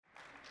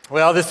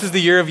Well, this is the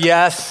year of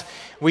yes.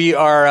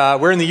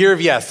 We're in the year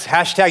of yes.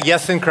 Hashtag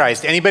yes in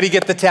Christ. Anybody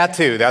get the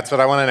tattoo? That's what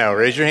I want to know.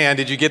 Raise your hand.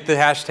 Did you get the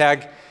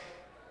hashtag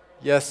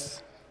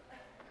yes?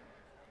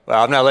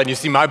 Well, I'm not letting you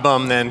see my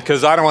bum then,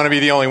 because I don't want to be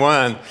the only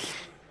one.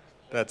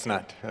 That's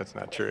not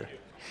true.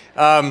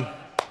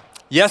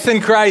 Yes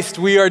in Christ.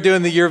 We are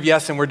doing the year of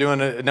yes, and we're doing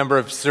a number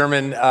of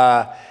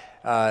small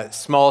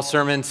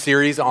sermon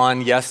series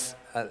on yes.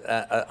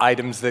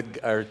 Items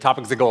that are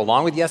topics that go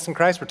along with yes in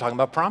Christ. We're talking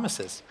about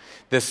promises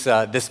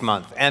this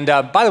month. And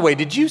by the way,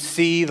 did you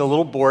see the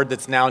little board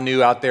that's now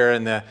new out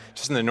there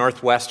just in the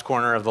northwest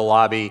corner of the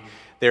lobby?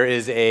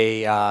 There's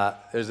in the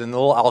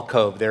little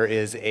alcove, there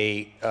is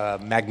a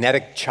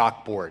magnetic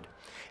chalkboard.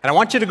 And I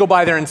want you to go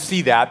by there and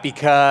see that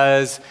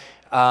because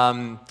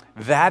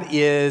that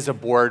is a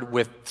board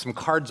with some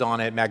cards on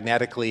it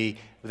magnetically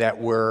that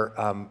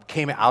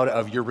came out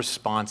of your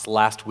response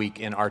last week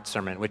in Art's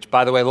sermon, which,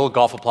 by the way, a little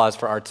golf applause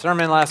for Art's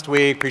sermon last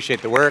week.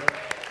 Appreciate the work.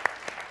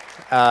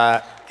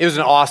 It was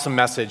an awesome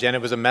message, and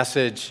it was a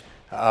message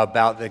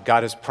about that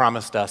God has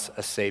promised us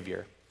a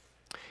Savior.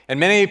 And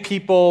many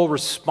people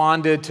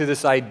responded to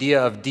this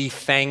idea of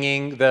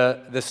defanging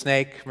the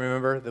snake,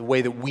 remember? The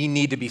way that we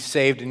need to be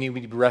saved and need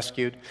to be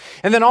rescued.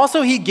 And then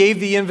also he gave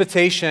the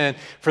invitation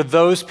for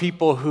those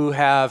people who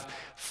have,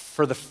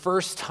 for the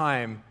first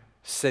time,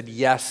 said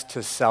yes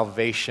to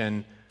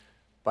salvation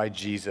by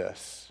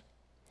Jesus.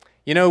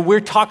 You know, we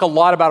talk a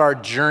lot about our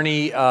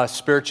journey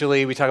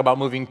spiritually. We talk about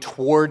moving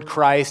toward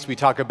Christ. We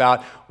talk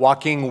about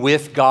walking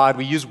with God.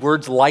 We use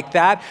words like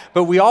that.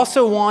 But we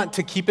also want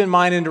to keep in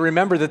mind and to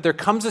remember that there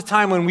comes a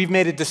time when we've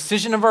made a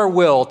decision of our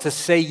will to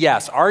say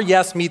yes. Our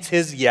yes meets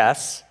his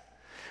yes,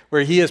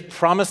 where he has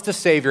promised a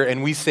Savior,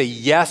 and we say,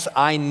 yes,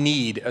 I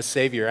need a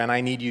Savior, and I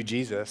need you,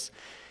 Jesus.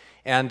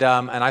 And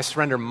I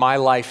surrender my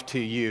life to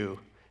you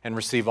and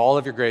receive all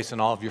of your grace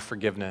and all of your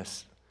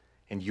forgiveness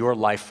and your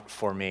life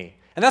for me.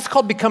 And that's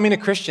called becoming a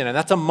Christian, and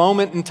that's a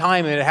moment in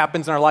time, and it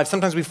happens in our lives.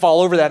 Sometimes we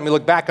fall over that, and we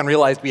look back and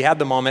realize we had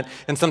the moment,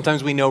 and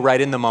sometimes we know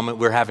right in the moment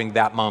we're having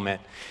that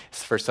moment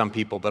for some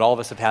people, but all of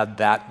us have had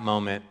that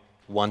moment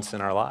once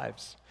in our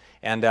lives.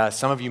 And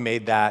some of you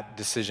made that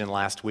decision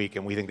last week,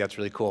 and we think that's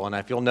really cool. And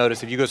if you'll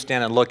notice, if you go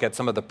stand and look at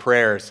some of the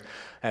prayers,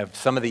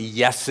 some of the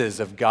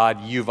yeses of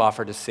God you've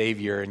offered a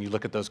Savior, and you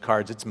look at those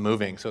cards, it's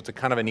moving. So it's a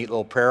kind of a neat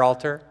little prayer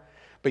altar.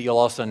 But you'll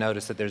also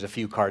notice that there's a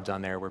few cards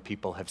on there where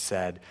people have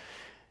said,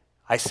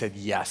 I said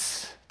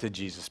yes to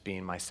Jesus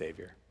being my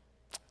Savior.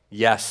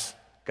 Yes,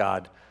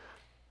 God,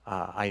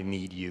 I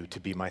need you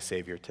to be my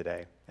Savior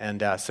today.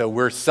 And so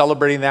we're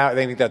celebrating that. I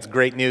think that's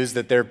great news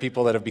that there are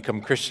people that have become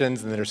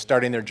Christians and that are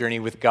starting their journey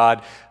with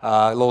God.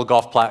 A little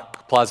golf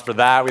applause for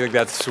that. We think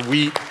that's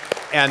sweet.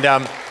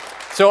 And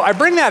so I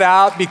bring that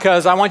out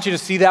because I want you to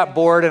see that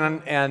board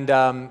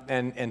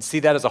and see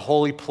that as a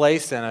holy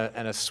place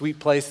and a sweet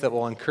place that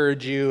will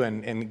encourage you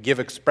and give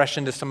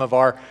expression to some of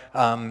our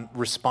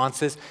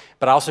responses.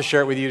 But I also share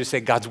it with you to say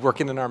God's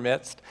working in our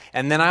midst.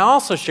 And then I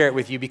also share it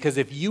with you because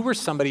if you were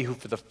somebody who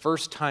for the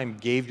first time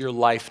gave your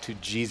life to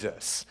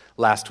Jesus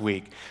last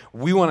week,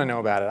 we want to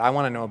know about it. I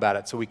want to know about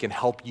it so we can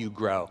help you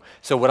grow.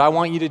 So what I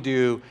want you to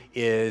do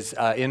is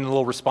in a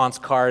little response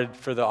card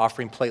for the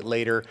offering plate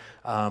later,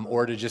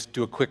 or to just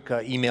do a quick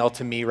email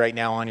to me right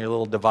now on your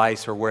little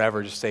device or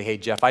wherever, just say, hey,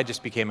 Jeff, I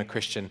just became a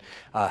Christian.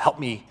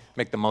 Help me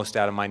make the most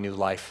out of my new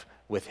life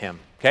with him,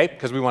 okay?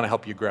 Because we want to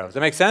help you grow. Does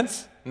that make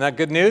sense? Isn't that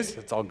good news?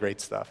 It's all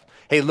great stuff.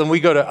 Hey, when we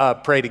go to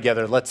pray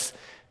together, let's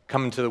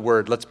come into the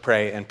Word. Let's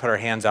pray and put our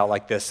hands out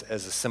like this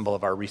as a symbol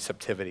of our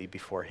receptivity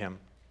before him.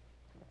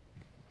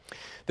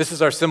 This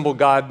is our symbol,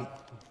 God.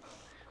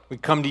 We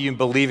come to you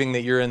believing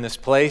that you're in this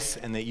place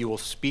and that you will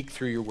speak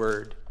through your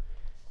word.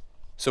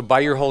 So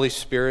by your Holy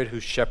Spirit who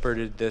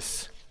shepherded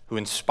this, who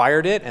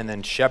inspired it and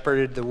then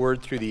shepherded the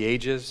word through the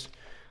ages,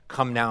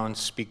 come now and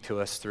speak to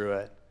us through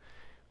it.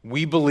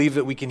 We believe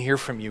that we can hear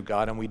from you,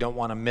 God, and we don't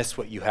want to miss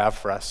what you have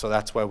for us, so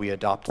that's why we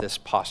adopt this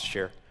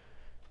posture.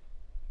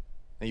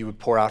 That you would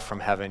pour out from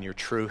heaven your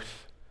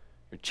truth,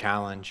 your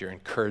challenge, your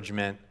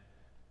encouragement,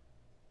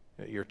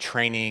 your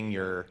training,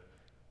 your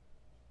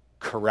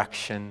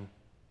correction,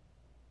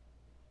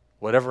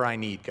 whatever I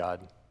need, God,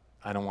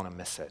 I don't want to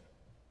miss it.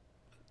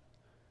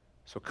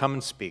 So come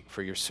and speak,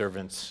 for your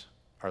servants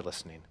are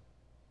listening.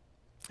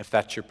 If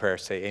that's your prayer,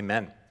 say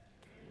amen.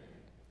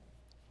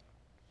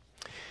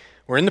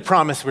 We're in the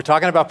promise. We're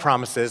talking about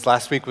promises.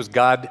 Last week was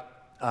God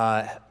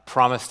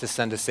promised to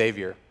send a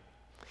Savior.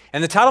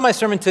 And the title of my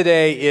sermon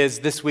today is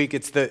this week,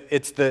 it's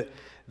the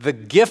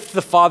gift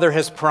the Father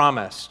has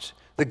promised.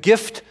 The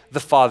gift the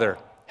Father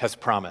has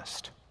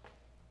promised.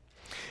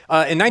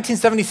 In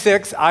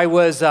 1976, I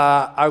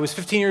was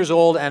 15 years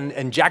old,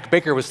 and Jack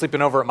Baker was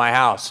sleeping over at my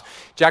house.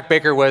 Jack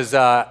Baker had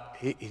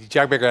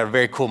a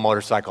very cool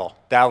motorcycle.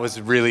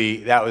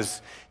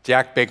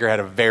 Jack Baker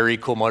had a very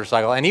cool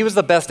motorcycle, and he was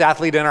the best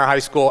athlete in our high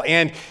school,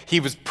 and he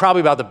was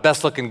probably about the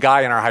best looking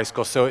guy in our high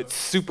school, so it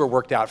super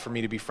worked out for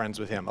me to be friends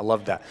with him. I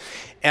loved that.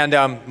 And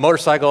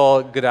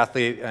motorcycle, good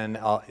athlete, and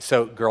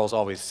so girls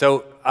always.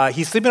 So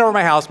he's sleeping over at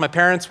my house. My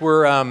parents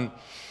were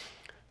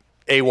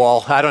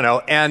AWOL, I don't know.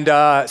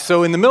 And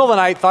so in the middle of the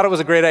night, thought it was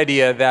a great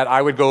idea that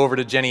I would go over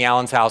to Jenny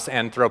Allen's house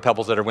and throw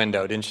pebbles at her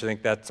window. Didn't you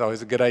think that's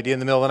always a good idea in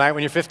the middle of the night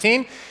when you're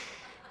 15?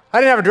 I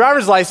didn't have a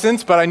driver's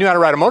license, but I knew how to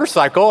ride a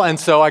motorcycle, and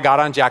so I got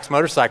on Jack's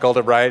motorcycle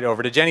to ride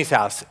over to Jenny's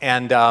house.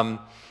 And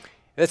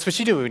that's what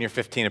you do when you're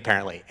 15,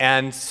 apparently.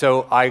 And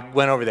so I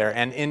went over there,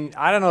 and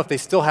I don't know if they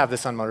still have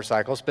this on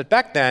motorcycles, but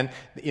back then,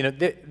 you know,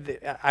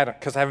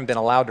 because I haven't been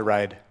allowed to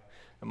ride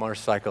a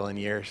motorcycle in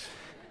years.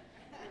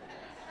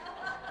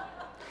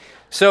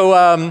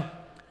 So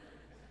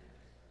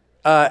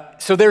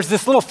there's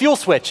this little fuel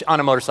switch on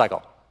a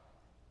motorcycle,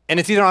 and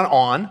it's either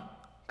on,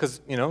 because,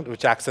 you know,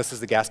 which accesses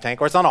the gas tank,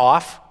 or it's on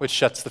off, which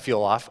shuts the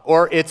fuel off,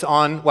 or it's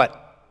on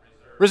what?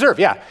 Reserve,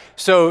 yeah.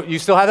 So you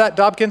still have that,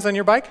 Dobkins, on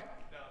your bike?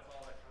 No, it's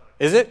all electronic.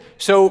 Is it?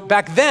 So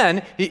back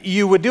then,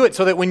 you would do it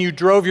so that when you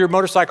drove your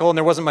motorcycle and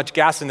there wasn't much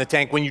gas in the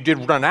tank, when you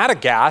did run out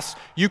of gas,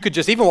 you could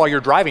just, even while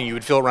you're driving, you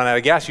would feel it run out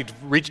of gas, you'd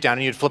reach down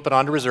and you'd flip it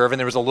onto reserve, and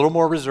there was a little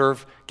more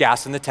reserve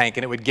gas in the tank,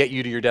 and it would get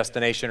you to your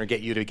destination or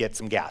get you to get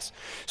some gas.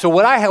 So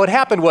what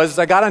happened was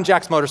I got on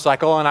Jack's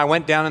motorcycle, and I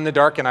went down in the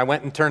dark, and I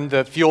went and turned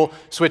the fuel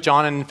switch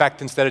on, and in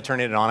fact, instead of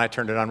turning it on, I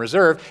turned it on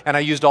reserve, and I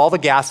used all the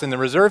gas in the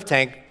reserve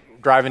tank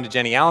driving to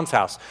Jenny Allen's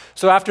house.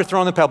 So after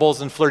throwing the pebbles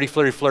and flirty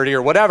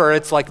or whatever,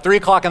 it's like 3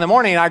 o'clock in the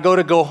morning, I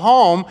go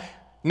home,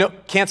 no,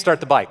 can't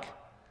start the bike.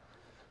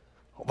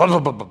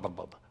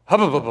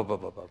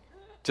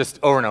 Just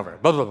over and over.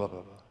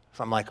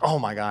 So I'm like, oh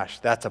my gosh,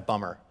 that's a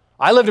bummer.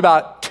 I lived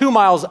about 2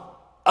 miles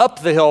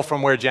up the hill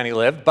from where Jenny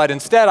lived, but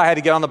instead I had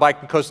to get on the bike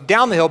and coast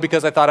down the hill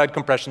because I thought I'd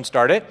compression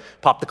start it,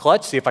 pop the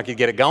clutch, see if I could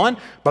get it going.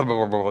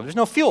 There's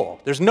no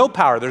fuel, there's no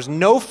power, there's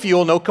no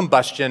fuel, no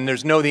combustion,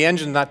 the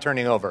engine's not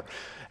turning over.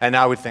 And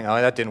I would think, oh,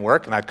 that didn't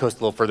work, and I'd coast a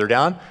little further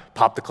down,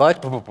 pop the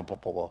clutch,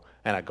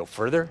 and I'd go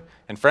further.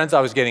 And friends, I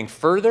was getting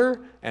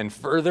further and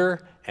further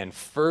and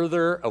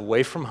further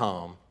away from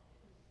home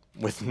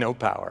with no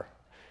power.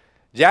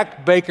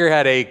 Jack Baker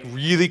had a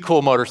really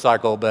cool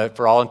motorcycle, but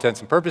for all intents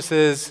and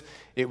purposes,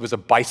 it was a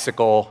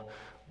bicycle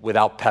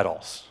without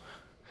pedals.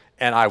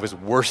 And I was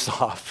worse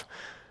off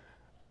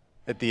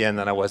at the end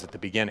than I was at the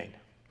beginning.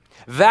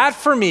 That,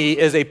 for me,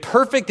 is a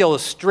perfect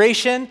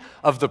illustration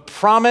of the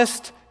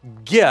promised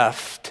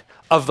gift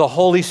of the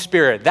Holy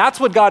Spirit.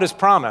 That's what God has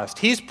promised.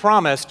 He's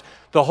promised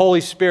the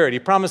Holy Spirit. He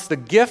promised the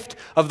gift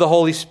of the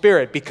Holy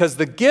Spirit, because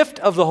the gift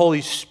of the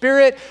Holy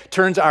Spirit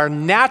turns our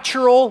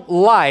natural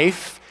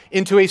life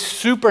into a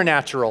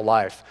supernatural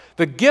life.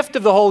 The gift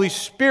of the Holy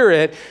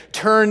Spirit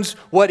turns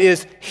what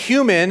is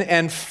human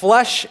and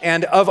flesh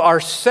and of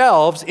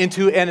ourselves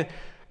into a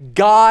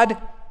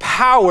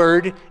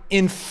God-powered,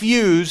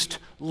 infused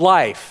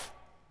life.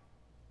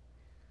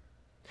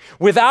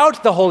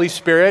 Without the Holy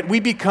Spirit,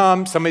 we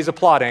become, somebody's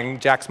applauding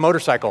Jack's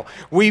motorcycle.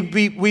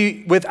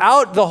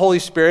 Without the Holy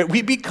Spirit,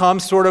 we become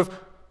sort of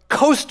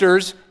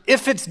coasters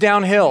if it's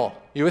downhill.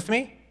 You with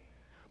me?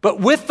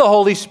 But with the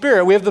Holy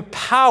Spirit, we have the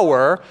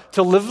power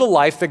to live the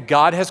life that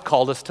God has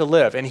called us to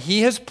live. And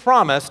He has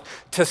promised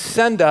to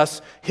send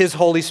us His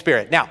Holy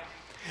Spirit. Now,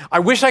 I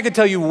wish I could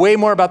tell you way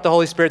more about the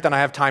Holy Spirit than I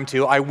have time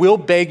to. I will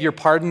beg your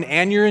pardon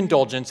and your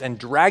indulgence and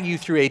drag you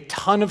through a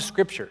ton of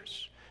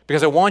scriptures,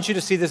 because I want you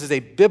to see this as a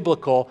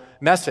biblical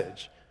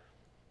message.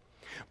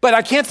 But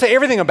I can't say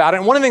everything about it.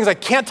 And one of the things I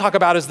can't talk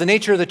about is the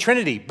nature of the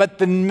Trinity. But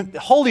the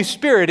Holy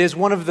Spirit is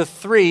one of the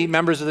 3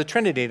 members of the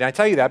Trinity. And I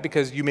tell you that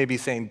because you may be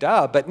saying,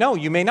 duh, but no,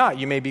 you may not.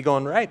 You may be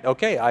going, right,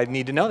 okay, I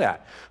need to know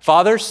that.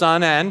 Father,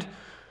 Son, and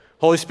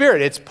Holy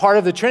Spirit. It's part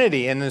of the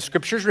Trinity. And the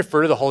scriptures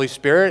refer to the Holy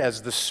Spirit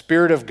as the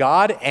Spirit of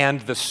God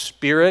and the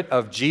Spirit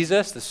of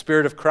Jesus, the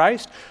Spirit of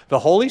Christ. The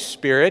Holy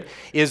Spirit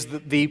is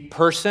the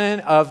person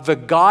of the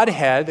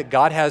Godhead that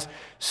God has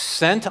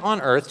sent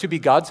on earth to be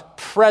God's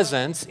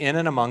presence in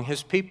and among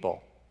His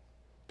people.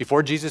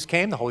 Before Jesus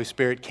came, the Holy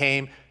Spirit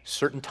came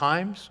certain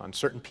times on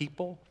certain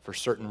people for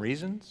certain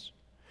reasons.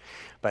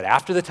 But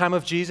after the time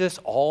of Jesus,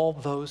 all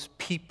those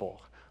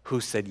people who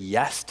said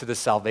yes to the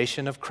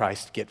salvation of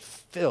Christ get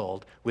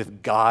filled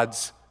with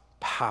God's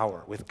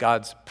power, with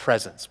God's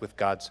presence, with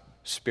God's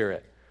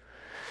Spirit.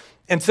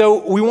 And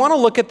so we want to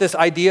look at this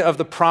idea of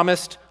the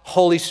promised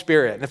Holy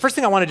Spirit. And the first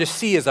thing I want to just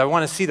see is I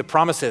want to see the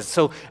promises.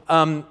 So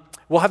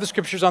we'll have the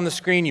scriptures on the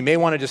screen. You may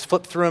want to just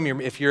flip through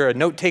them if you're a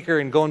note taker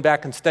and going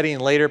back and studying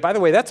later. By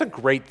the way, that's a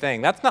great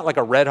thing. That's not like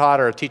a red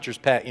hot or a teacher's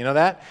pet. You know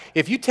that?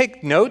 If you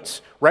take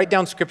notes, write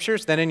down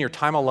scriptures, then in your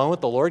time alone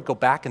with the Lord, go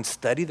back and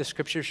study the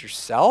scriptures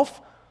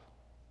yourself.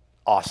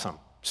 Awesome.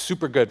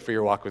 Super good for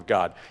your walk with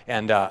God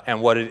and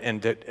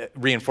to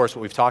reinforce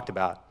what we've talked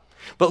about.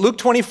 But Luke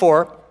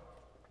 24,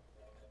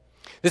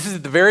 this is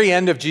at the very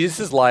end of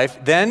Jesus' life.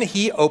 Then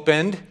He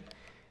opened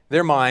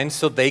their minds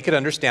so they could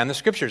understand the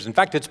scriptures. In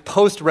fact, it's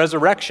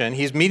post-resurrection.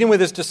 He's meeting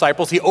with His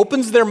disciples. He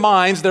opens their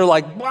minds. They're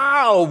like,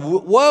 wow,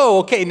 whoa,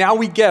 okay, now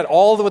we get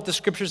all of what the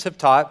scriptures have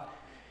taught.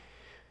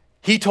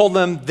 He told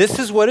them, this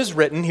is what is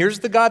written. Here's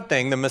the God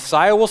thing. The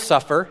Messiah will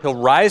suffer. He'll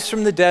rise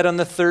from the dead on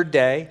the 3rd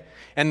day.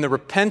 And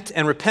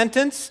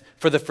repentance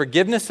for the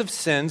forgiveness of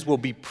sins will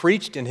be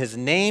preached in his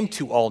name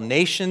to all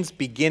nations,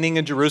 beginning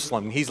in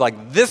Jerusalem. He's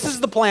like, this is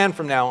the plan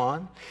from now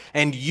on,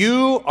 and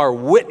you are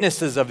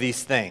witnesses of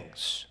these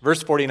things.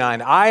 Verse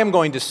 49, I am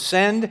going to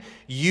send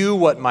you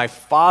what my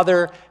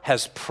Father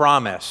has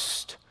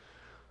promised.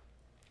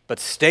 But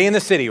stay in the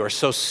city, or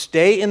so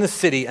stay in the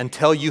city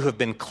until you have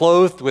been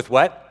clothed with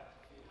what?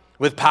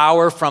 With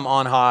power from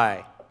on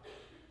high.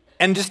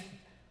 And just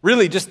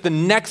the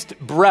next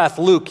breath,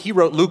 Luke, he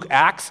wrote Luke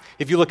Acts.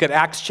 If you look at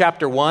Acts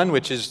chapter 1,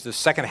 which is the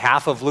second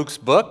half of Luke's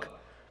book,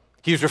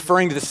 he's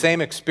referring to the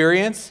same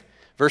experience.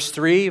 Verse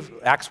 3,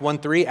 Acts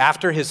 1:3,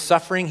 after his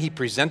suffering, he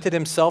presented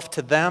himself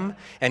to them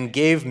and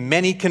gave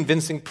many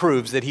convincing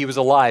proofs that he was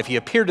alive. He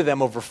appeared to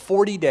them over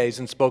 40 days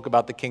and spoke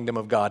about the kingdom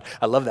of God.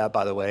 I love that,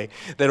 by the way,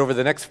 that over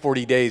the next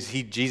 40 days,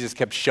 Jesus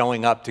kept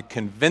showing up to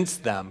convince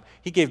them.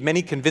 He gave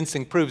many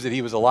convincing proofs that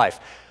he was alive.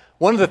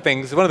 One of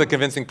the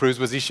convincing proofs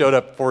was he showed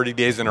up 40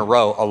 days in a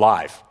row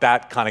alive.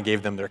 That kind of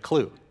gave them their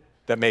clue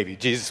that maybe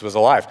Jesus was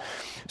alive.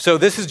 So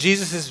this is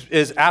Jesus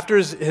is after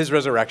his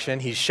resurrection.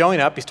 He's showing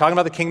up. He's talking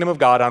about the kingdom of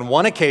God. On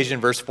one occasion,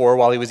 verse 4,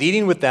 while he was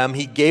eating with them,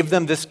 he gave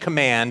them this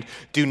command,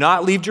 do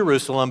not leave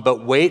Jerusalem,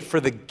 but wait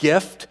for the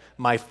gift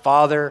my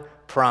Father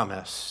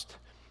promised,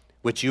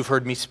 which you've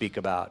heard me speak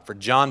about. For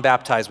John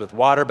baptized with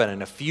water, but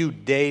in a few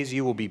days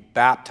you will be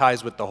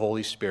baptized with the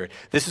Holy Spirit.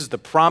 This is the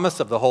promise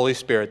of the Holy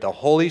Spirit. The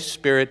Holy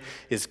Spirit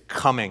is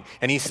coming.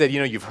 And he said,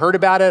 you've heard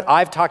about it.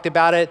 I've talked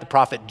about it. The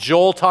prophet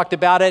Joel talked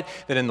about it,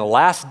 that in the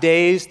last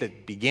days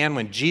that began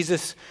when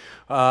Jesus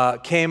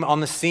came on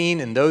the scene,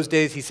 in those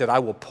days, he said, I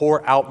will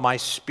pour out my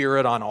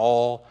Spirit on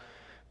all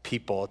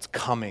people. It's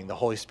coming, the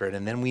Holy Spirit.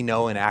 And then we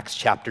know in Acts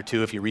chapter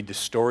 2, if you read the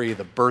story of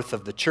the birth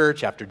of the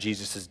church after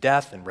Jesus'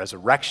 death and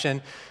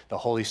resurrection, the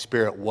Holy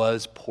Spirit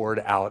was poured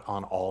out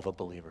on all the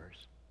believers.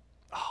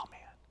 Oh man,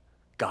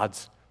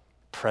 God's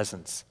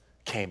presence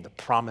came, the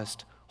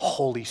promised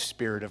Holy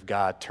Spirit of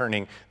God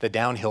turning the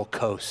downhill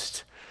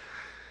coast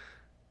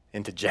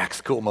into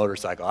Jack's cool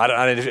motorcycle.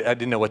 I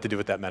didn't know what to do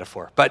with that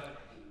metaphor, but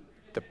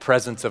the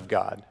presence of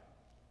God.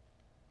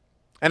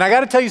 And I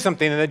got to tell you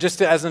something, and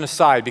just as an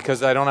aside,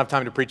 because I don't have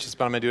time to preach this,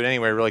 but I'm going to do it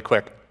anyway really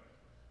quick.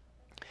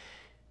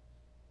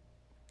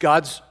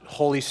 God's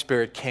Holy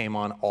Spirit came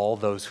on all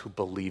those who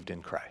believed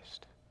in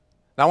Christ.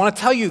 Now, I want to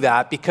tell you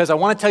that because I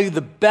want to tell you the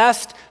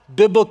best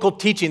biblical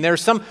teaching. There are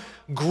some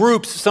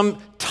groups, some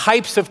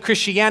types of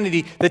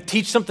Christianity that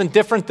teach something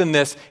different than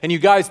this. And you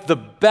guys, the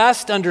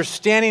best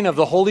understanding of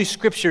the Holy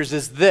Scriptures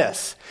is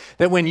this,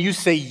 that when you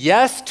say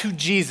yes to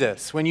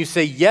Jesus, when you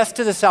say yes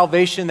to the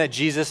salvation that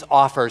Jesus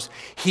offers,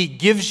 he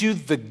gives you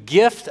the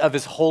gift of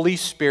his Holy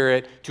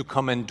Spirit to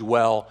come and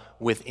dwell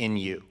within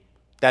you.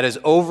 That is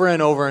over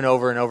and over and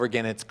over and over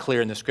again. It's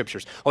clear in the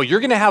Scriptures. Oh, you're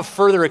going to have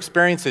further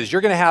experiences.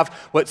 You're going to have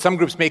what some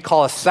groups may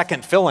call a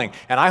second filling.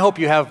 And I hope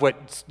you have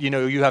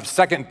you have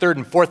second, third,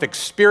 and fourth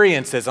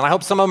experiences. And I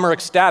hope some of them are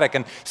ecstatic.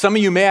 And some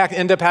of you may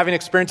end up having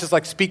experiences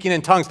like speaking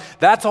in tongues.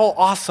 That's all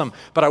awesome.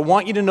 But I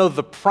want you to know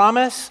the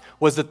promise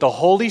was that the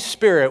Holy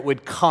Spirit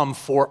would come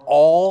for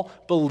all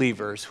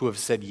believers who have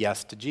said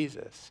yes to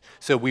Jesus.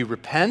 So we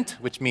repent,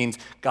 which means,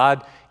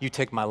 God, you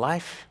take my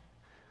life.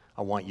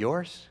 I want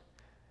yours.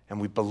 And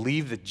we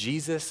believe that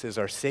Jesus is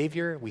our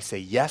Savior. We say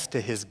yes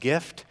to his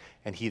gift,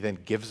 and he then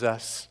gives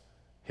us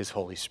his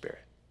Holy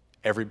Spirit.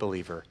 Every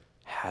believer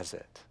has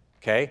it,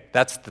 okay?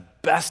 That's the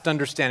best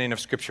understanding of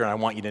Scripture, and I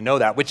want you to know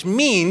that, which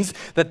means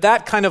that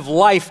that kind of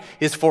life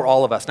is for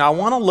all of us. Now, I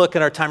want to look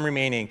at our time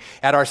remaining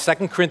at our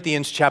 2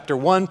 Corinthians chapter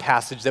 1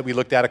 passage that we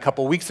looked at a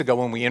couple weeks ago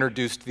when we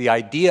introduced the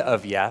idea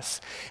of yes,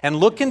 and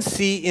look and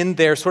see in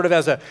there sort of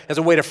as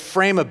a way to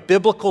frame a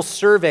biblical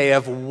survey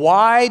of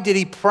why did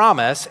he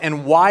promise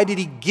and why did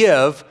he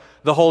give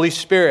the Holy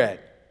Spirit?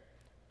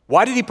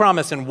 Why did he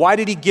promise and why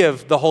did he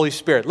give the Holy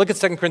Spirit? Look at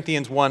 2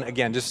 Corinthians 1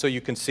 again, just so you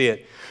can see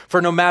it.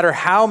 For no matter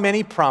how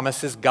many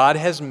promises God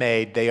has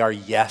made, they are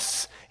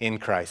yes in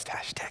Christ.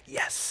 Hashtag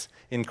yes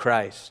in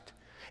Christ.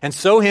 And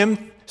so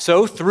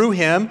through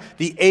him,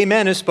 the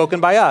amen is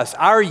spoken by us.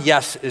 Our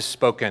yes is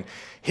spoken.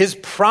 His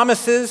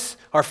promises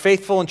are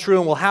faithful and true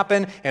and will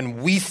happen,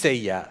 and we say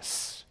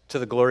yes to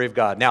the glory of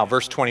God. Now,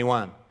 verse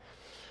 21.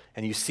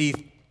 And you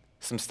see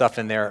some stuff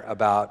in there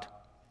about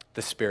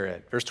the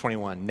Spirit. Verse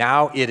 21,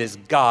 now it is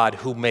God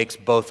who makes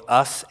both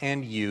us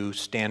and you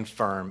stand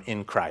firm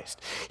in Christ.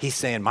 He's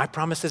saying, my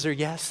promises are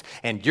yes,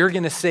 and you're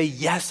going to say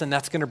yes, and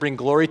that's going to bring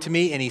glory to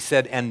me. And he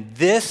said, and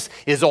this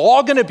is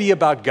all going to be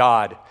about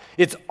God.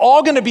 It's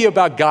all going to be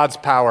about God's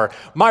power.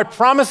 My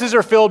promises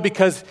are filled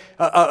because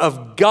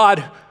of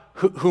God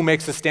who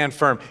makes us stand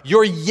firm.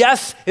 Your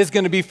yes is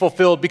going to be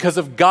fulfilled because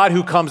of God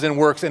who comes and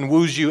works and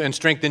woos you and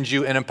strengthens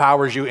you and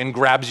empowers you and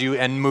grabs you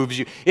and moves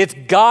you. It's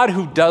God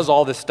who does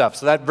all this stuff.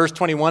 So that verse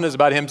 21 is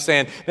about him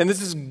saying, and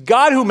this is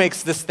God who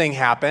makes this thing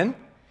happen.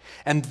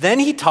 And then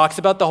he talks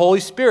about the Holy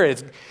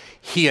Spirit.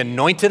 He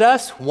anointed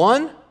us,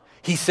 1.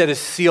 He set a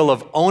seal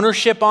of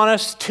ownership on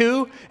us,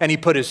 2. And he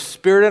put his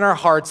Spirit in our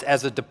hearts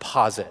as a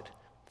deposit,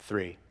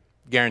 3.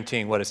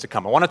 guaranteeing what is to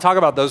come. I want to talk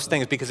about those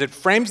things because it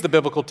frames the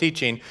biblical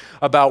teaching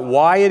about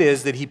why it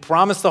is that he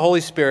promised the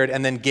Holy Spirit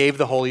and then gave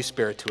the Holy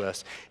Spirit to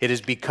us. It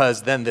is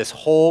because then this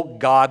whole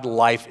God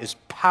life is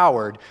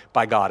powered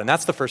by God. And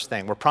that's the first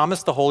thing. We're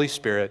promised the Holy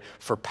Spirit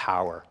for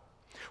power.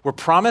 We're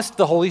promised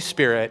the Holy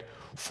Spirit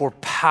for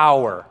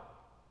power.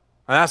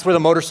 And that's where the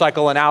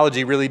motorcycle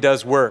analogy really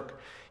does work.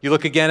 You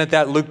look again at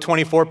that Luke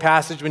 24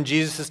 passage when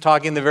Jesus is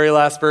talking in the very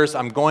last verse,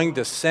 I'm going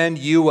to send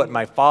you what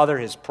my Father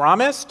has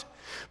promised,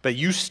 but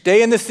you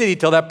stay in the city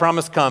till that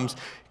promise comes,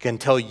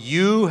 until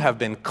you have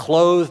been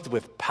clothed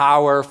with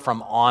power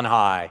from on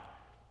high.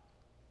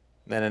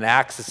 Then in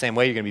Acts, the same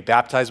way, you're going to be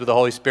baptized with the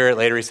Holy Spirit.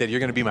 Later he said, you're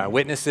going to be my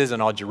witnesses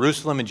in all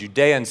Jerusalem and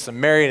Judea and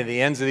Samaria and to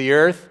the ends of the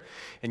earth,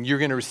 and you're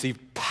going to receive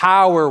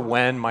power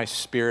when my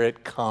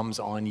Spirit comes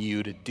on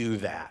you to do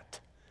that.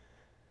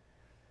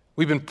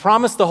 We've been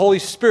promised the Holy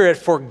Spirit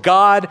for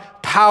God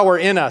power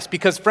in us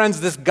because, friends,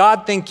 this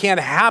God thing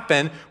can't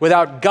happen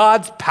without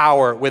God's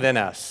power within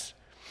us.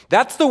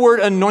 That's the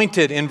word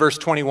anointed in verse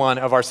 21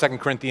 of our 2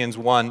 Corinthians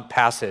 1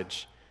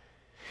 passage.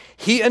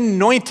 He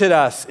anointed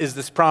us is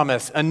this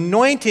promise.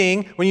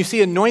 Anointing, when you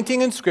see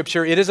anointing in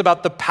Scripture, it is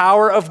about the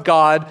power of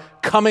God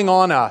coming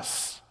on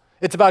us.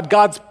 It's about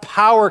God's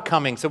power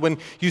coming. So when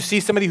you see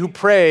somebody who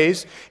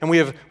prays, and we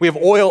have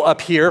oil up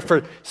here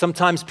for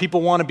sometimes people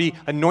want to be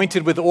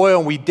anointed with oil,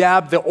 and we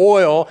dab the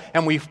oil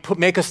and we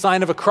make a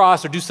sign of a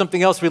cross or do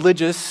something else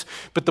religious.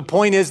 But the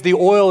point is the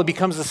oil, it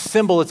becomes a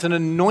symbol. It's an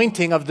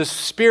anointing of the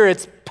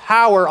Spirit's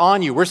power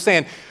on you. We're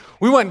saying,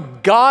 we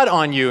want God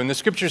on you, and the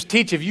Scriptures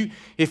teach if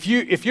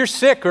you're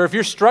sick or if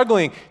you're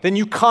struggling, then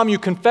you come, you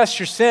confess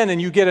your sin,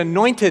 and you get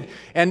anointed.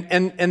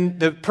 And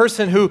the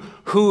person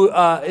who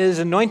is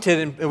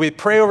anointed, and we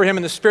pray over him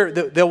in the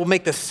Spirit, that will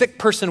make the sick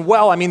person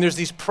well. I mean, there's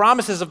these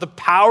promises of the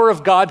power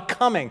of God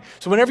coming.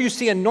 So whenever you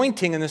see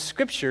anointing in the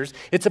Scriptures,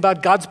 it's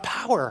about God's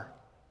power.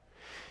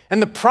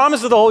 And the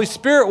promise of the Holy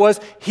Spirit was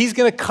he's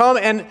going to come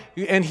and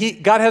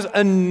God has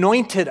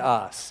anointed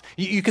us.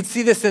 You could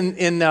see this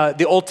in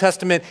the Old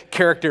Testament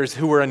characters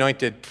who were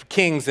anointed,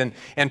 kings and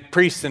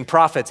priests and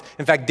prophets.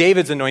 In fact,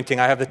 David's anointing,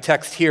 I have the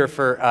text here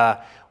for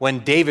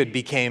when David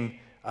became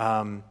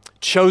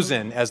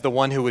chosen as the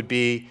one who would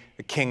be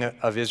the king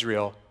of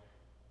Israel.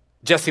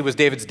 Jesse was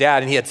David's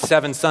dad, and he had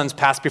 7 sons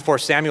passed before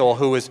Samuel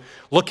who was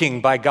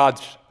looking by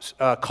God's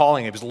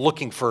calling. He was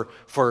looking for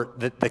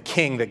the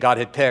king that God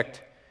had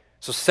picked.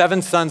 So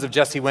 7 sons of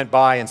Jesse went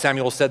by, and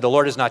Samuel said, the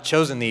Lord has not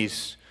chosen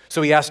these.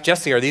 So he asked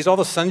Jesse, are these all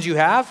the sons you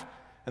have?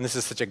 And this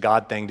is such a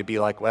God thing to be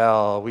like,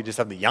 well, we just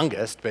have the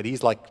youngest, but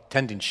he's like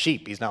tending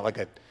sheep. He's not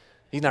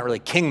really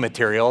king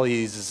material.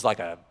 He's just like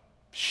a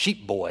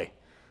sheep boy.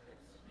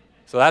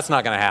 So that's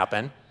not going to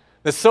happen.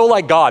 It's so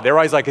like God. They're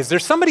always like, is there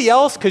somebody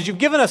else? Because you've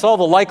given us all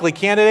the likely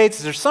candidates.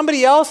 Is there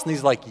somebody else? And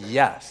he's like,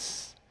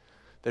 yes,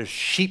 there's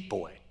sheep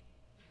boy.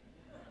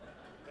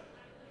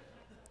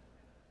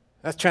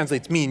 That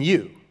translates me and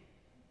you.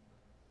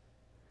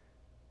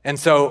 And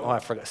so, I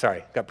forgot,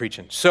 sorry, got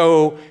preaching.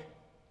 So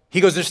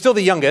he goes, they're still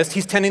the youngest.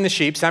 He's tending the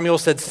sheep. Samuel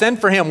said, send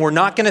for him. We're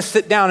not going to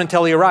sit down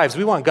until he arrives.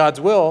 We want God's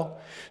will.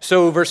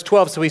 So verse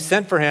 12, so he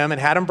sent for him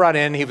and had him brought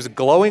in. He was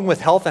glowing with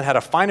health and had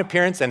a fine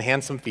appearance and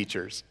handsome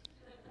features.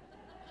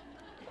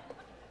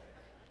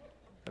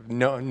 I have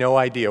no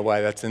idea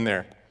why that's in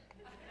there.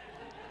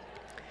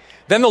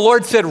 Then the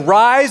Lord said,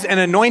 rise and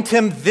anoint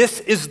him. This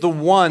is the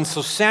one.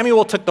 So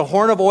Samuel took the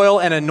horn of oil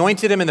and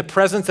anointed him in the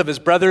presence of his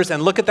brothers.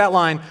 And look at that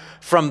line.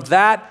 From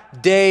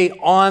that day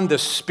on, the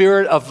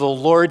Spirit of the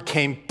Lord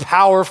came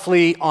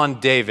powerfully on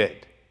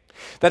David.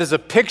 That is a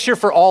picture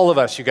for all of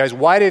us, you guys.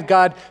 Why did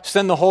God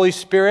send the Holy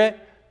Spirit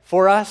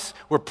for us?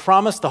 We're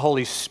promised the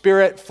Holy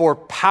Spirit for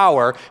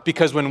power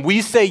because when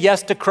we say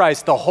yes to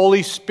Christ, the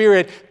Holy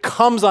Spirit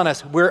comes on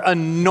us. We're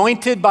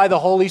anointed by the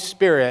Holy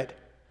Spirit.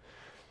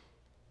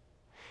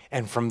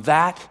 And from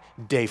that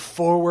day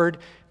forward,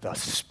 the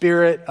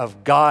Spirit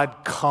of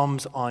God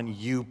comes on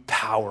you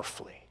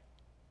powerfully.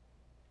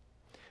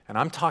 And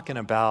I'm talking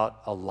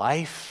about a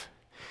life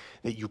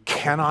that you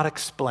cannot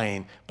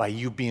explain by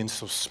you being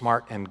so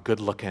smart and good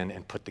looking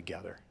and put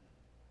together.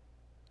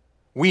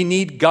 We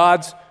need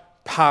God's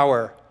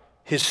power,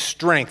 his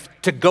strength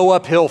to go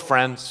uphill,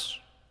 friends.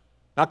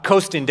 Not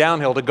coasting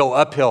downhill, to go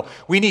uphill.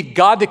 We need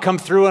God to come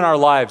through in our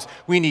lives.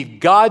 We need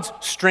God's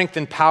strength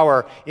and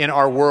power in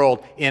our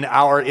world, in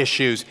our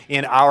issues,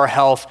 in our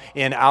health,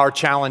 in our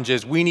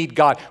challenges. We need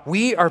God.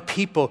 We are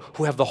people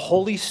who have the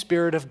Holy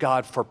Spirit of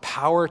God for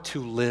power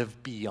to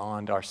live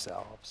beyond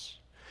ourselves.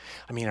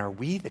 I mean, are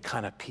we the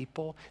kind of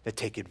people that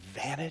take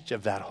advantage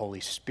of that Holy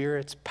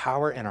Spirit's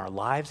power in our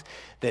lives,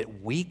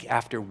 that week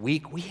after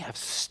week we have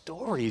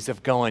stories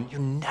of going, you're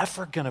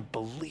never going to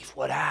believe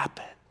what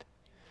happened.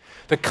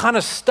 the kind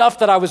of stuff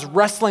that I was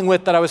wrestling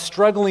with, that I was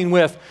struggling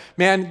with,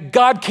 man,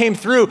 God came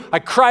through. I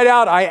cried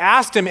out, I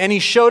asked him, and he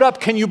showed up.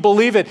 Can you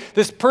believe it?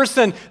 This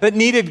person that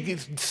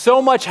needed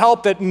so much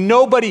help that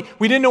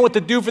we didn't know what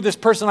to do for this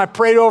person. I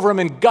prayed over him,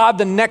 and God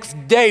the next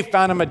day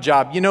found him a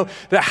job.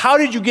 How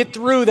did you get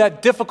through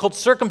that difficult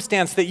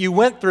circumstance that you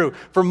went through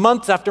for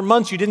months after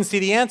months? You didn't see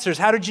the answers.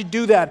 How did you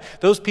do that?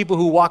 Those people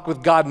who walk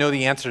with God know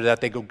the answer to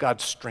that. They go, God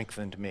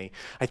strengthened me.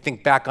 I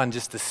think back on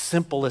just the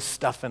simplest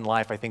stuff in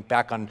life. I think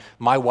back on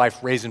my wife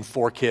raising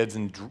 4 kids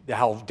and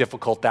how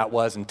difficult that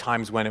was, and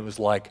times when it was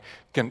like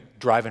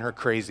driving her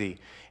crazy.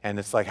 And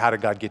it's like, how did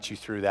God get you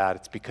through that?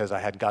 It's because I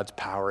had God's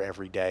power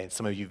every day. And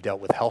some of you have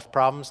dealt with health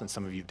problems, and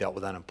some of you have dealt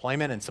with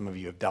unemployment, and some of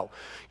you have dealt,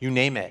 you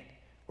name it.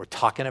 We're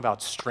talking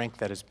about strength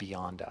that is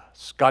beyond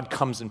us. God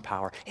comes in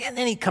power. And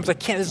then he comes,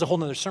 this is a whole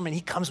nother sermon.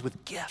 He comes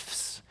with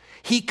gifts.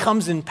 He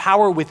comes in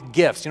power with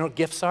gifts. You know what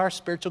gifts are?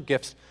 Spiritual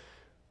gifts.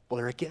 Well,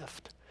 they're a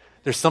gift.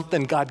 There's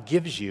something God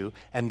gives you,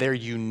 and they're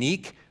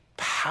unique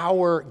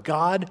power,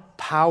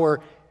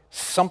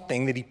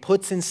 something that he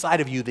puts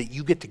inside of you that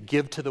you get to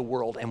give to the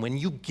world. And when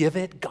you give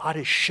it, God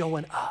is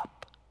showing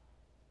up.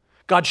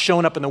 God's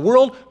showing up in the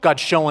world.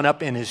 God's showing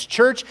up in his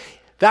church.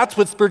 That's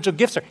what spiritual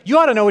gifts are. You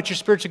ought to know what your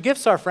spiritual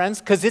gifts are, friends,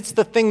 because it's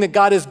the thing that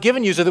God has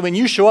given you so that when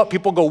you show up,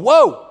 people go,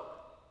 whoa,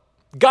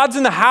 God's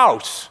in the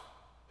house.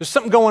 There's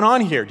something going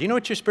on here. Do you know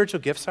what your spiritual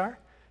gifts are?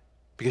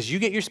 Because you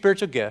get your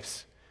spiritual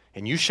gifts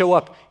and you show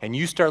up and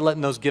you start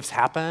letting those gifts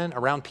happen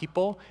around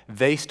people,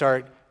 they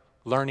start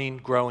learning,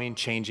 growing,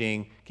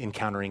 changing,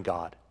 encountering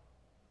God.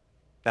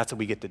 That's what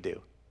we get to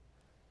do.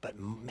 But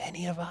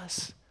many of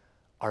us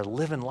are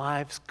living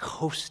lives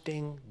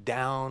coasting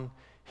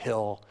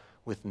downhill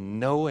with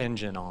no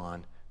engine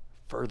on,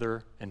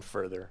 further and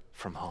further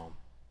from home,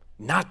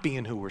 not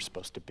being who we're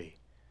supposed to be.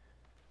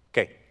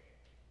 Okay,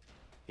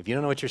 if you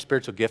don't know what your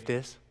spiritual gift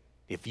is,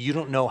 if you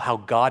don't know how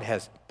God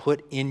has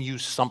put in you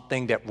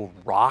something that will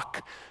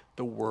rock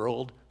the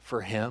world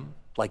for him,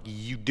 like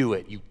you do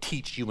it, you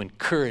teach, you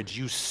encourage,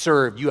 you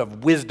serve, you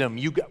have wisdom,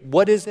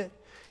 what is it?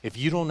 If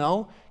you don't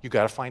know, you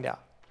got to find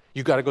out.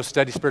 You got to go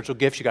study spiritual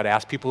gifts. You got to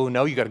ask people who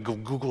know. You got to go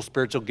Google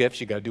spiritual gifts.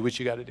 You got to do what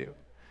you got to do.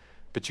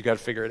 But you got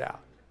to figure it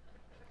out.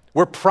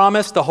 We're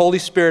promised the Holy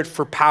Spirit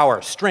for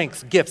power,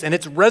 strength, gifts, and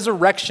it's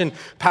resurrection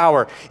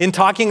power. In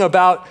talking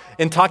about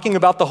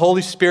the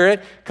Holy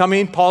Spirit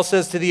coming, Paul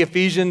says to the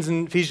Ephesians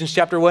in Ephesians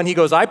chapter 1, he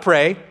goes, I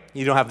pray,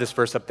 you don't have this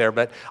verse up there,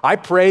 but I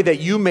pray that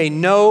you may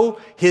know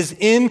his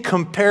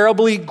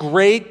incomparably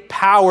great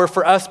power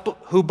for us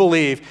who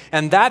believe.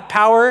 And that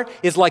power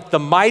is like the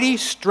mighty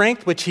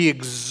strength which he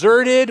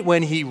exerted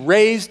when he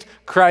raised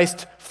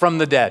Christ from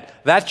the dead.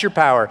 That's your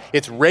power.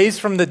 It's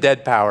raised from the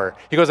dead power.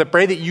 He goes, I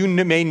pray that you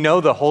may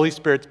know the Holy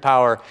Spirit's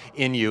power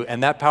in you.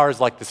 And that power is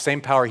like the same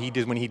power he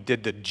did when he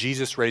did the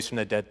Jesus raised from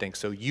the dead thing.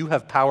 So you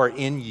have power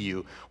in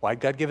you. Why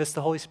did God give us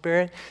the Holy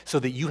Spirit? So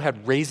that you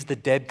had raised the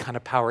dead kind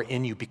of power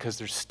in you, because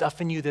there's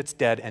stuff in you that's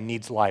dead and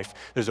needs life.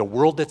 There's a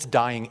world that's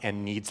dying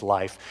and needs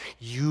life.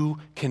 You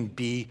can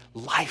be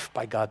life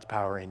by God's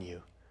power in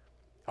you.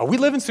 Are we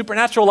living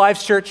supernatural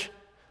lives, church?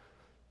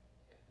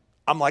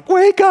 I'm like,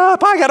 wake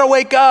up, I gotta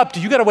wake up.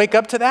 Do you gotta wake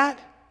up to that?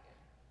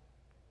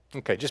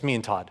 Okay, just me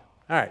and Todd.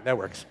 All right, that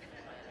works.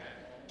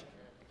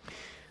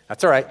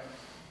 That's all right.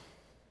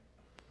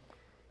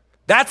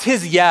 That's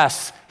his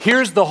yes.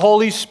 Here's the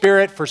Holy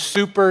Spirit for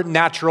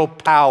supernatural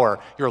power.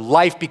 Your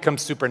life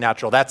becomes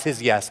supernatural. That's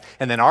his yes.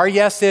 And then our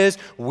yes is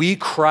we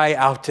cry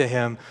out to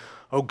him,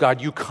 oh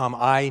God, you come.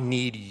 I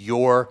need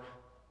your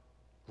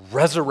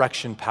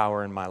resurrection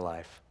power in my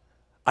life.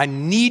 I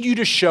need you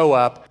to show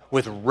up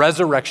with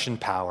resurrection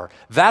power.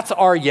 That's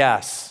our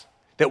yes.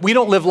 That we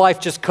don't live life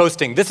just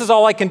coasting. This is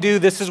all I can do.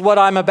 This is what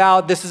I'm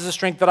about. This is the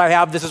strength that I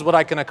have. This is what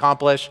I can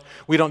accomplish.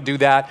 We don't do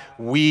that.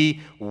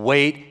 We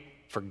wait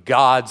for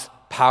God's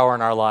power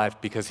in our life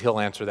because he'll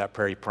answer that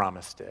prayer. He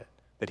promised it,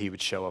 that he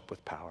would show up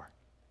with power.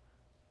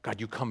 God,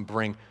 you come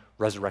bring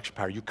resurrection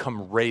power. You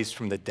come raise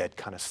from the dead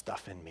kind of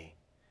stuff in me.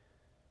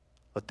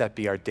 Let that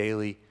be our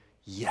daily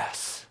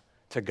yes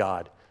to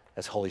God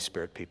as Holy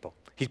Spirit people.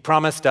 He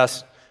promised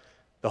us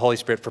the Holy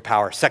Spirit for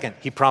power. Second,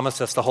 he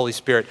promised us the Holy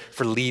Spirit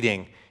for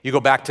leading. You go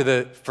back to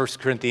the 2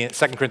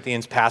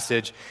 Corinthians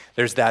passage,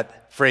 there's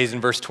that phrase in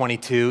verse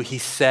 22, he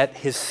set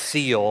his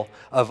seal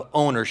of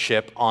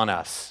ownership on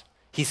us.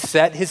 He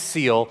set his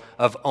seal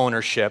of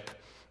ownership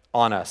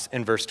on us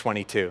in verse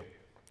 22.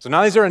 So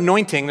now there's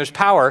anointing, there's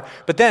power,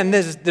 but then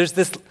there's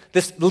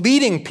this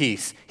leading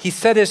piece. He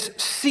set his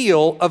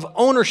seal of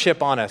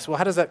ownership on us. Well,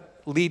 how does that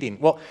leading?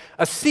 Well,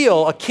 a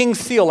seal, a king's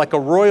seal, like a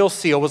royal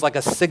seal, was like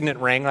a signet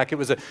ring, like it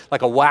was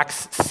like a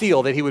wax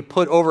seal that he would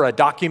put over a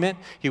document,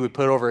 he would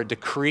put over a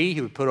decree,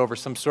 he would put over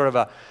some sort of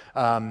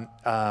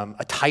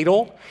a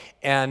title,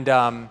 and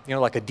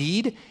like a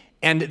deed.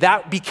 And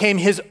that became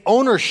his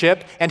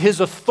ownership, and his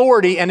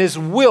authority and his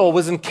will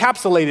was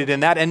encapsulated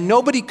in that, and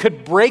nobody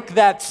could break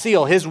that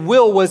seal. His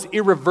will was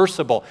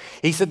irreversible.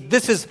 He said,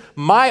 this is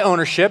my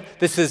ownership,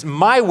 this is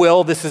my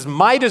will, this is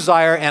my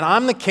desire, and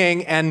I'm the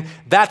king, and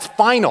that's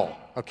final.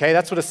 okay?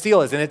 That's what a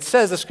seal is. And it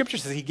says, the scripture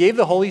says, he gave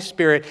the Holy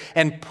Spirit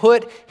and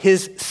put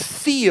his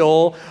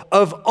seal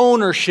of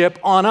ownership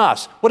on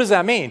us. What does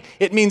that mean?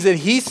 It means that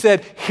he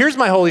said, here's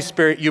my Holy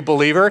Spirit, you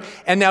believer,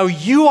 and now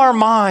you are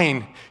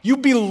mine. You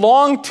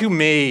belong to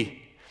me.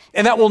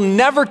 And that will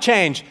never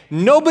change.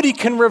 Nobody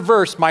can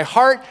reverse my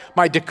heart,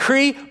 my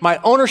decree, my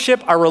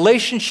ownership, our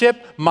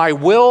relationship, my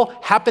will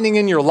happening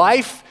in your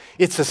life.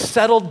 It's a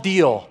settled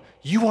deal.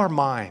 You are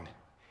mine.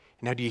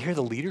 Now, do you hear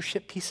the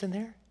leadership piece in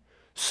there?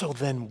 So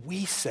then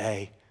we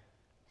say,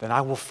 then I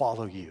will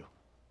follow you.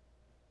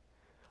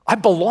 I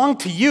belong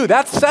to you.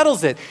 That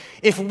settles it.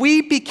 If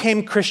we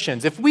became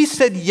Christians, if we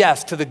said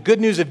yes to the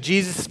good news of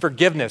Jesus'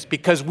 forgiveness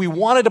because we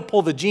wanted to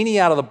pull the genie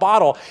out of the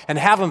bottle and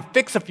have him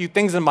fix a few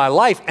things in my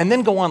life and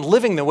then go on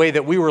living the way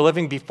that we were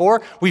living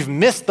before, we've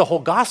missed the whole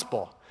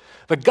gospel.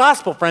 The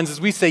gospel, friends, is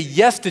we say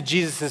yes to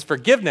Jesus'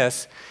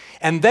 forgiveness,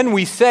 and then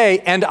we say,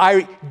 and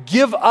I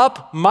give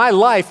up my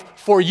life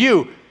for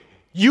you.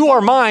 You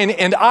are mine,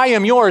 and I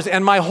am yours,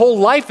 and my whole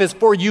life is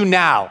for you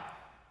now.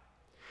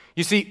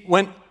 You see,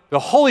 when the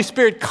Holy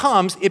Spirit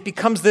comes, it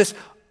becomes this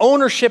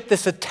ownership,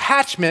 this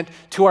attachment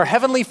to our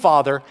Heavenly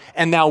Father,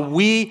 and now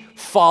we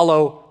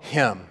follow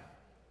him.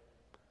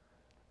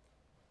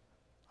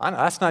 I know,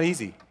 that's not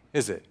easy,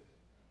 is it?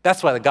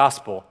 That's why the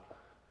gospel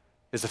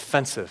is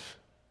offensive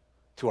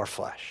to our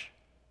flesh.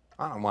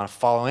 I don't want to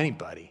follow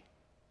anybody.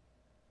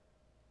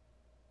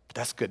 But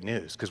that's good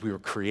news, because we were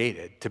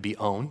created to be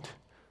owned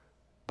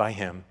by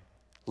him,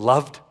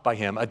 loved by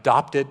him,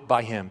 adopted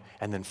by him,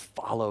 and then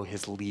follow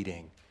his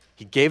leading.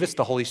 He gave us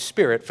the Holy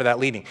Spirit for that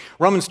leading.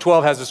 Romans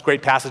 12 has this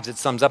great passage that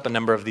sums up a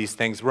number of these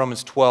things.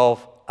 Romans 8:12.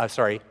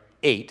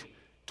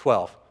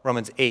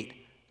 Romans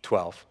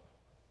 8:12.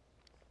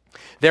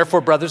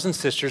 Therefore, brothers and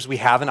sisters, we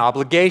have an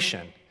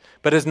obligation,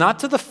 but as not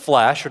to the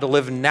flesh or to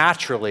live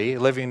naturally,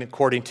 living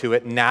according to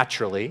it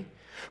naturally.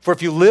 For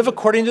if you live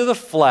according to the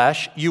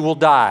flesh, you will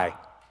die.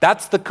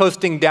 That's the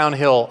coasting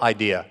downhill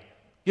idea.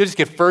 You'll just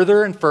get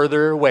further and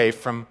further away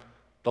from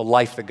the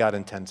life that God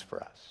intends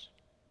for us.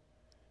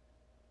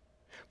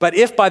 But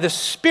if by the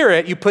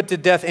Spirit you put to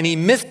death any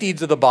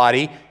misdeeds of the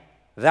body,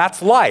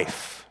 that's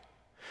life.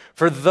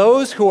 For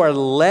those who are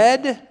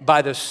led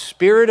by the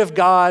Spirit of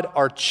God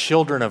are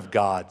children of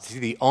God. See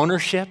the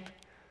ownership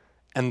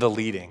and the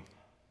leading.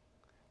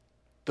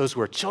 Those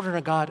who are children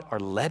of God are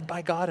led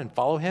by God and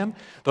follow him.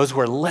 Those who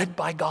are led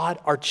by God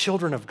are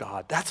children of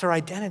God. That's our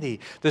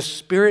identity. The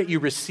Spirit you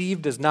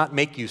received does not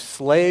make you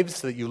slaves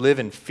so that you live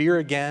in fear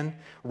again.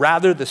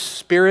 Rather, the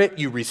Spirit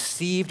you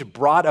received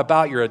brought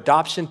about your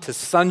adoption to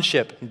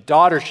sonship and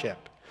daughtership.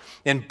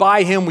 And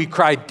by him we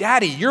cry,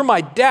 Daddy, you're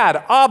my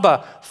dad,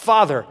 Abba,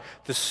 Father.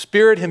 The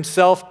Spirit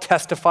himself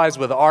testifies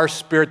with our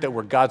spirit that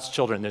we're God's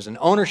children. There's an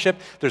ownership,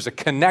 there's a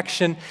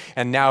connection,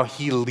 and now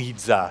he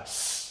leads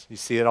us. You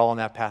see it all in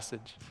that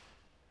passage?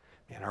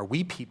 Man, are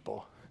we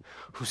people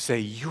who say,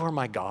 you are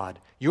my God,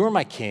 you are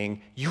my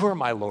King, you are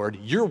my Lord,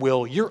 your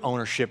will, your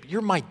ownership,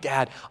 you're my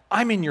dad,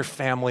 I'm in your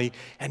family,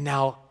 and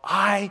now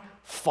I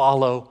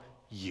follow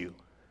you.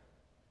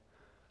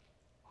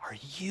 Are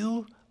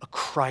you a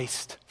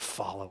Christ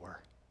follower?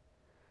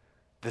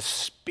 The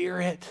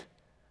Spirit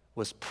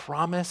was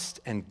promised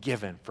and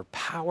given for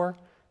power,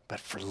 but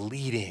for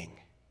leading,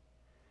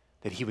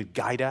 that he would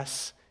guide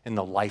us in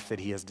the life that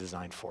he has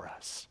designed for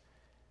us.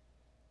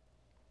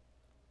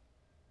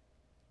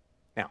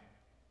 Now,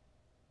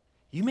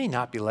 you may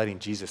not be letting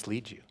Jesus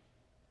lead you.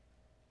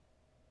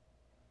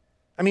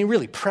 I mean,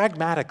 really,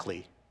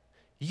 pragmatically,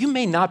 you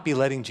may not be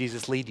letting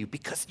Jesus lead you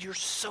because you're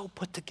so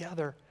put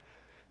together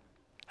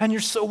and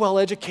you're so well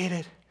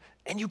educated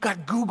and you've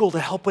got Google to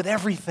help with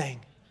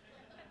everything.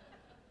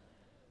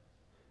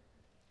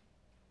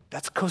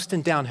 That's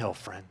coasting downhill,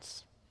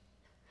 friends.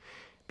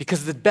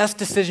 Because the best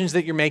decisions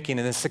that you're making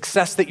and the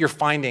success that you're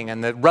finding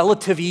and the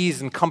relative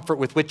ease and comfort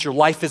with which your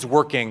life is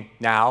working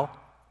now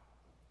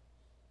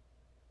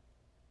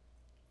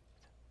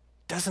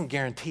doesn't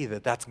guarantee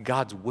that that's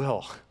God's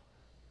will.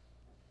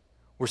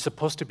 We're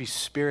supposed to be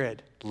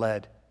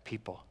Spirit-led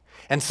people.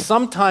 And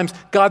sometimes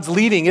God's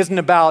leading isn't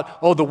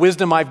about, the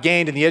wisdom I've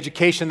gained and the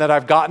education that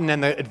I've gotten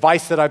and the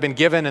advice that I've been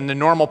given and the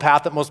normal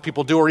path that most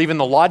people do or even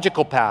the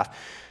logical path.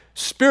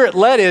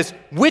 Spirit-led is,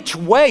 which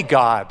way,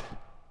 God?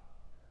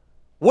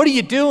 What are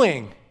you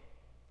doing?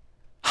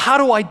 How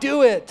do I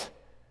do it?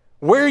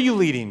 Where are you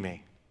leading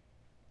me?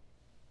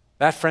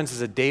 That, friends,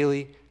 is a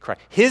daily cry.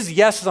 His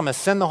yes is, I'm going to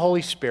send the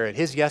Holy Spirit.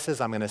 His yes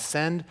is, I'm going to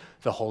send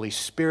the Holy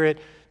Spirit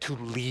to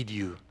lead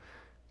you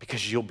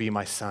because you'll be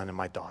my son and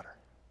my daughter.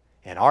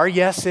 And our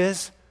yes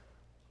is,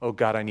 oh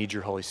God, I need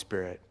your Holy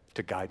Spirit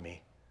to guide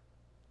me.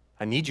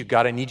 I need you,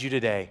 God, I need you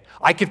today.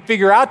 I could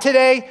figure out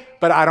today,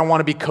 but I don't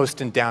want to be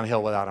coasting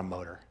downhill without a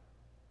motor.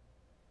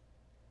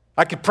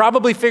 I could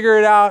probably figure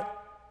it out.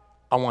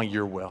 I want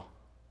your will.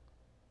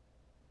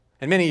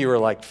 And many of you are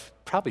like,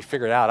 probably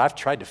figure it out. I've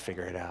tried to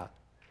figure it out.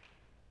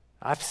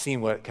 I've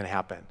seen what can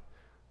happen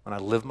when I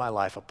live my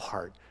life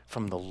apart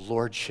from the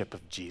lordship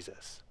of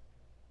Jesus.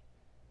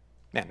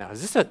 Man, now,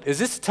 is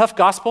this a tough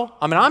gospel?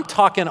 I mean, I'm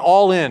talking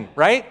all in,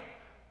 right?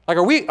 Like,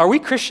 are we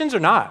Christians or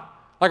not?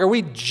 Like, are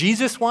we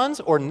Jesus ones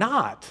or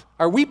not?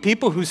 Are we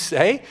people who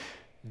say,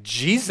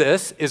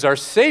 Jesus is our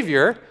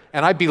Savior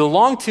and I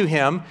belong to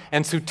him,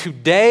 and so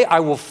today I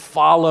will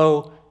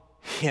follow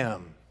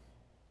him?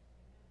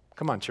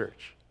 Come on,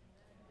 church.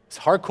 It's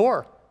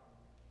hardcore.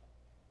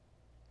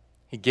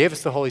 He gave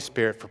us the Holy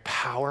Spirit for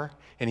power,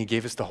 and he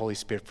gave us the Holy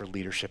Spirit for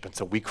leadership. And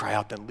so we cry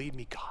out, then lead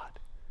me, God.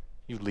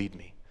 You lead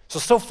me.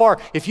 So far,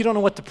 if you don't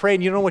know what to pray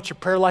and you don't know what your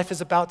prayer life is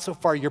about, so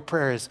far your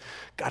prayer is,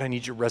 God, I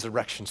need your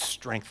resurrection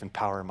strength and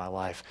power in my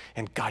life.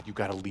 And God, you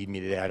got to lead me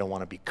today. I don't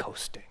want to be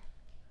coasting.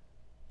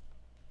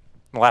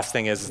 And the last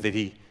thing is that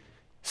he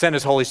sent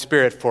his Holy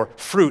Spirit for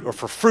fruit or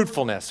for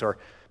fruitfulness, or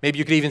maybe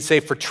you could even say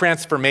for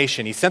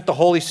transformation. He sent the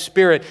Holy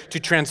Spirit to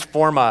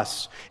transform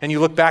us. And you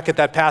look back at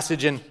that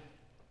passage in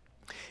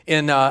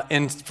 2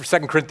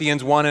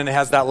 Corinthians 1, and it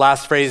has that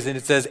last phrase, and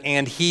it says,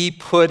 and he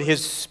put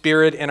his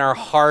Spirit in our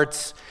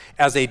hearts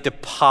as a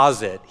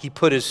deposit. He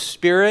put his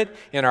Spirit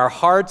in our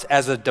hearts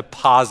as a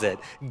deposit,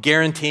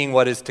 guaranteeing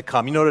what is to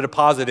come. You know what a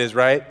deposit is,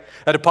 right?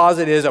 A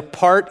deposit is a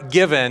part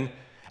given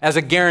as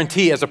a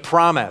guarantee, as a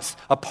promise.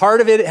 A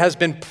part of it has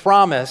been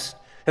promised,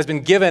 has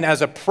been given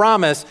as a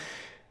promise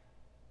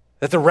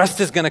that the rest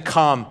is going to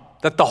come,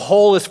 that the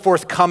whole is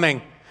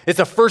forthcoming. It's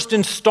a first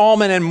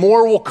installment and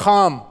more will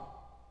come.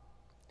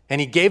 And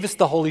he gave us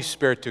the Holy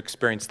Spirit to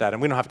experience that.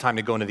 And we don't have time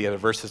to go into the other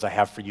verses I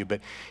have for you, but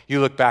you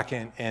look back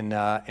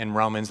in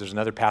Romans, there's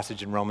another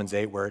passage in Romans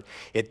 8 where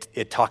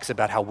it talks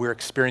about how we're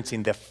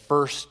experiencing the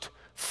first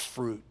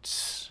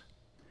fruits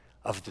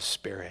of the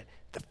Spirit.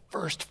 The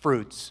first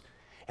fruits.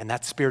 And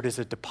that Spirit is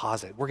a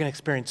deposit. We're going to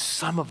experience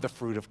some of the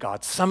fruit of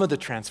God, some of the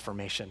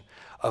transformation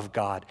of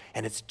God.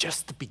 And it's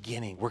just the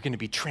beginning. We're going to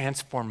be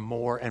transformed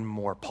more and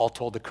more. Paul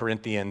told the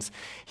Corinthians,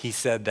 he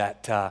said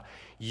that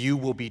you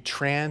will be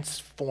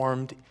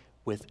transformed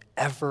with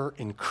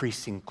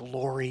ever-increasing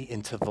glory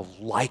into the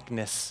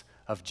likeness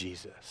of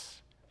Jesus.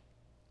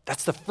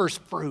 That's the first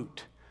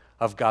fruit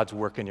of God's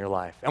work in your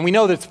life. And we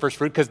know that it's first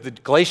fruit because the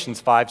Galatians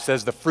 5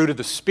 says the fruit of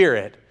the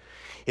Spirit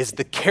is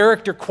the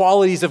character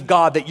qualities of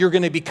God that you're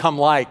going to become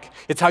like.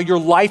 It's how your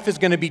life is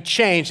going to be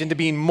changed into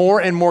being more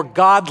and more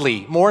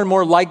godly, more and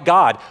more like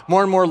God,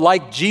 more and more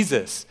like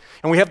Jesus.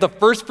 And we have the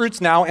first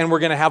fruits now, and we're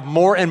going to have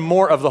more and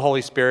more of the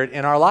Holy Spirit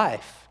in our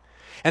life.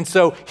 And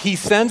so he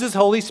sends his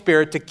Holy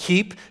Spirit to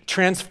keep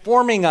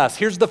transforming us.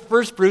 Here's the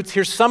first fruits.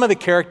 Here's some of the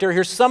character.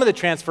 Here's some of the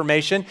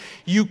transformation.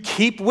 You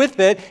keep with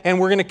it, and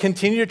we're going to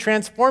continue to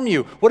transform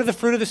you. What are the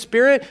fruit of the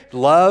Spirit?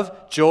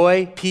 Love,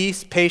 joy,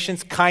 peace,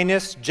 patience,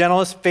 kindness,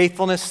 gentleness,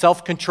 faithfulness,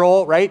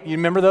 self-control, right? You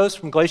remember those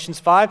from Galatians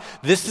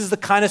 5? This is the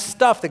kind of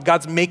stuff that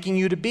God's making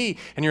you to be.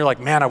 And you're like,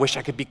 man, I wish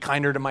I could be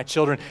kinder to my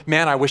children.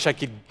 Man, I wish I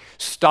could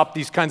stop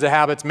these kinds of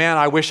habits. Man,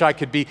 I wish I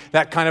could be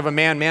that kind of a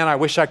man. Man, I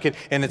wish I could.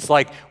 And it's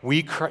like,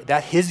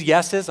 his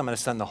yes is, I'm going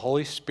to send the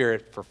Holy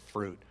Spirit for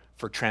fruit,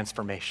 for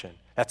transformation.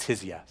 That's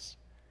his yes.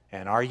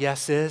 And our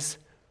yes is,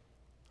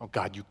 oh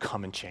God, you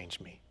come and change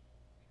me.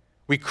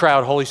 We cry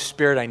out, Holy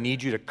Spirit, I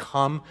need you to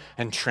come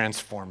and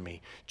transform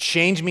me.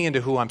 Change me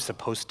into who I'm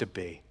supposed to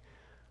be.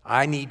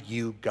 I need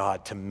you,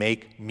 God, to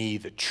make me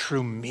the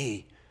true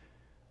me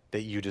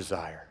that you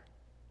desire.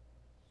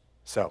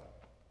 So,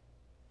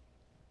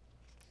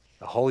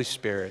 the Holy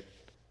Spirit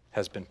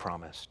has been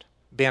promised.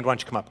 Band, why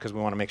don't you come up, because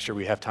we want to make sure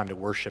we have time to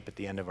worship at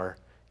the end of our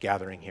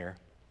gathering here.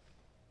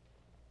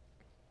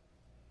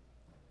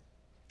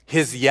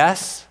 His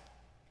yes,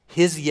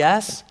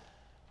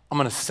 I'm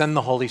going to send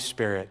the Holy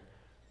Spirit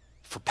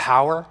for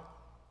power,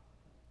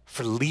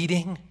 for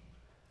leading,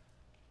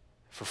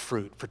 for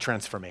fruit, for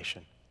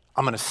transformation.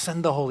 I'm going to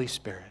send the Holy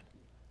Spirit.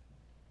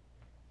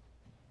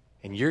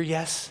 And your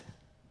yes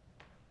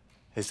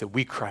is that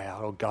we cry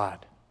out, oh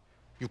God,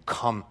 you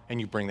come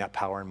and you bring that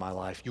power in my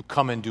life. You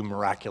come and do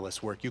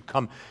miraculous work. You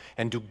come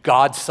and do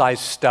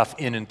God-sized stuff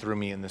in and through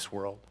me in this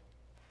world.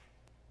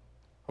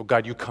 Oh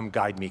God, you come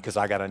guide me because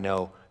I got to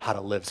know how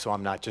to live so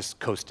I'm not just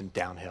coasting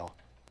downhill.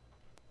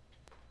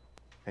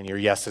 And your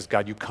yes is,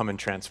 God, you come and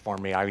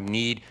transform me. I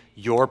need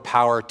your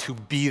power to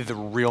be the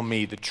real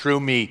me, the true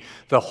me,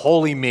 the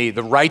holy me,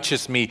 the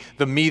righteous me,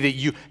 the me that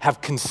you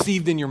have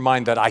conceived in your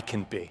mind that I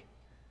can be.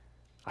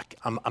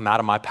 I'm out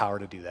of my power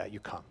to do that. You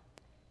come.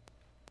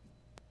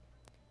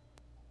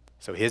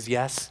 So his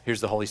yes, here's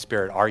the Holy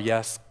Spirit. Our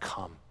yes,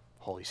 come,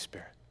 Holy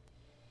Spirit.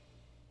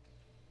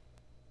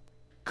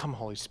 Come,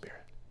 Holy Spirit.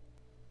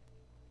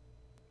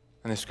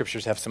 And the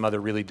scriptures have some other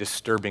really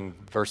disturbing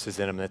verses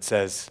in them that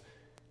says,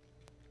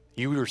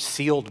 you are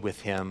sealed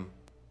with him,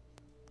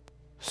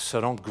 so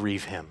don't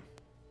grieve him.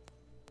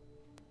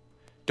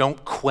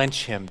 Don't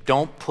quench him.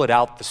 Don't put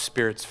out the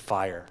Spirit's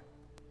fire.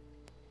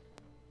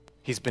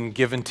 He's been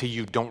given to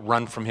you. Don't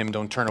run from him.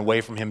 Don't turn away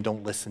from him.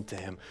 Don't listen to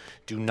him.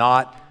 Do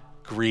not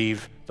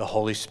grieve the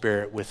Holy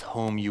Spirit with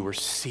whom you were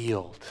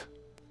sealed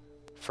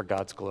for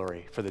God's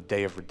glory, for the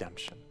day of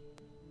redemption.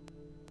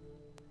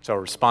 So a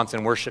response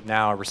in worship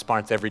now, a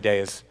response every day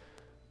is,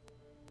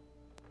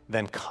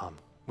 then come.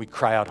 We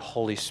cry out,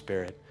 Holy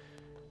Spirit,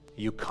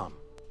 you come.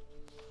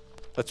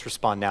 Let's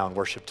respond now in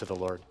worship to the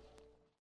Lord.